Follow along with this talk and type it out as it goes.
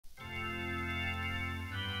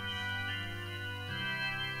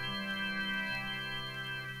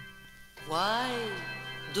Why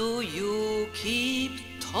do you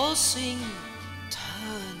keep tossing,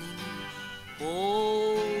 turning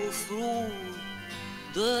all through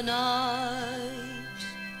the night?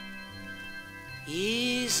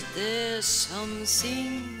 Is there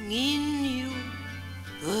something in you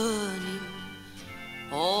burning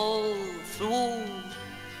all through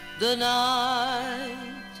the night?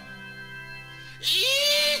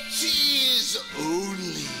 It is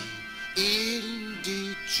only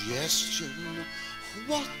indigestion.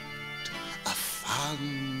 What a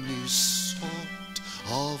funny sort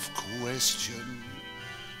of question.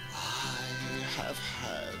 I have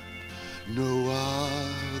had no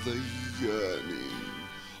other yearning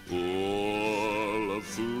all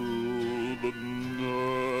through the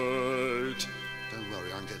night. Don't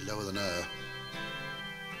worry, I can get lower than her.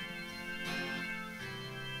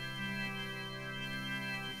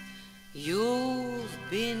 You've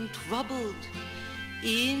been troubled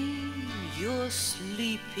in your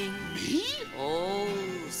sleeping. Me? All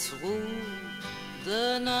through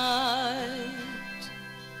the night.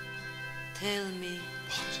 Tell me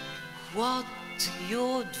what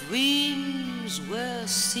your dreams were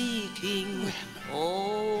seeking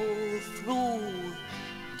all through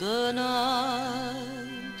the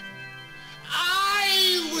night.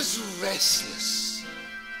 I was restless.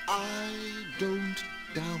 I don't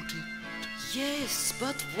doubt it. Yes,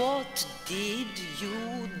 but what did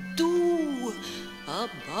you do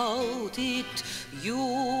about it?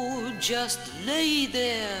 You just lay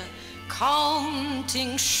there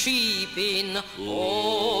counting sheep in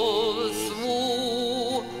all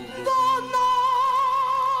through the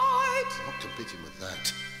night. Not competing with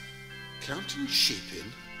that. Counting sheep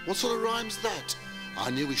in? What sort of rhyme's that? I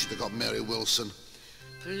knew we should have got Mary Wilson.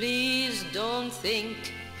 Please don't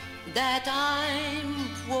think that I'm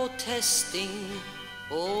protesting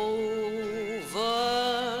over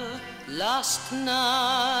last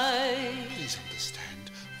night. Please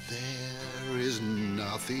understand, there is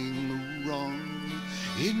nothing wrong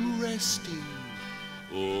in resting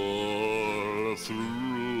all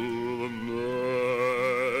through the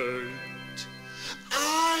night.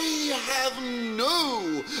 I have no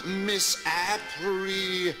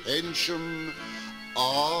misapprehension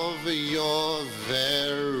of your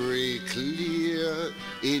very clear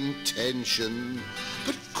intention,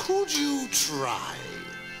 but could you try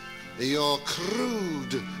your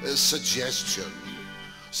crude suggestion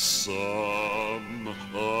some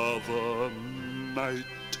other night?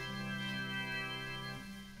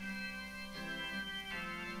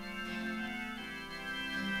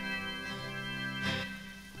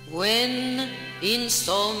 When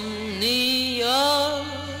insomnia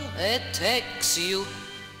attacks you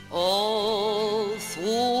all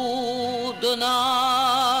through the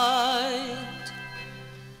night,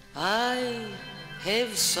 I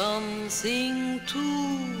have something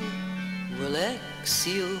to relax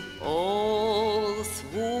you all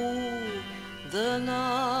through the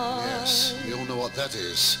night. Yes, we all know what that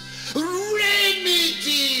is.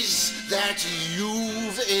 Remedies that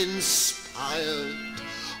you've inspired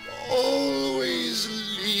always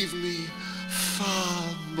leave me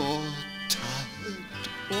far more tired.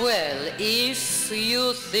 Well, if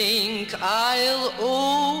you think I'll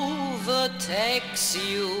overtax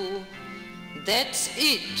you, that's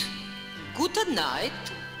it. Good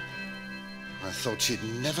night. I thought she'd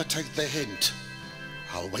never take the hint.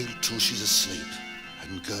 I'll wait till she's asleep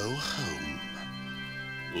and go home.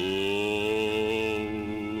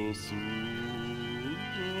 All through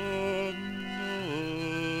the night.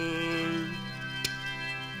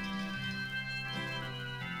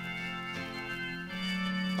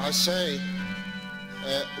 I say,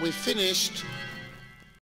 we finished.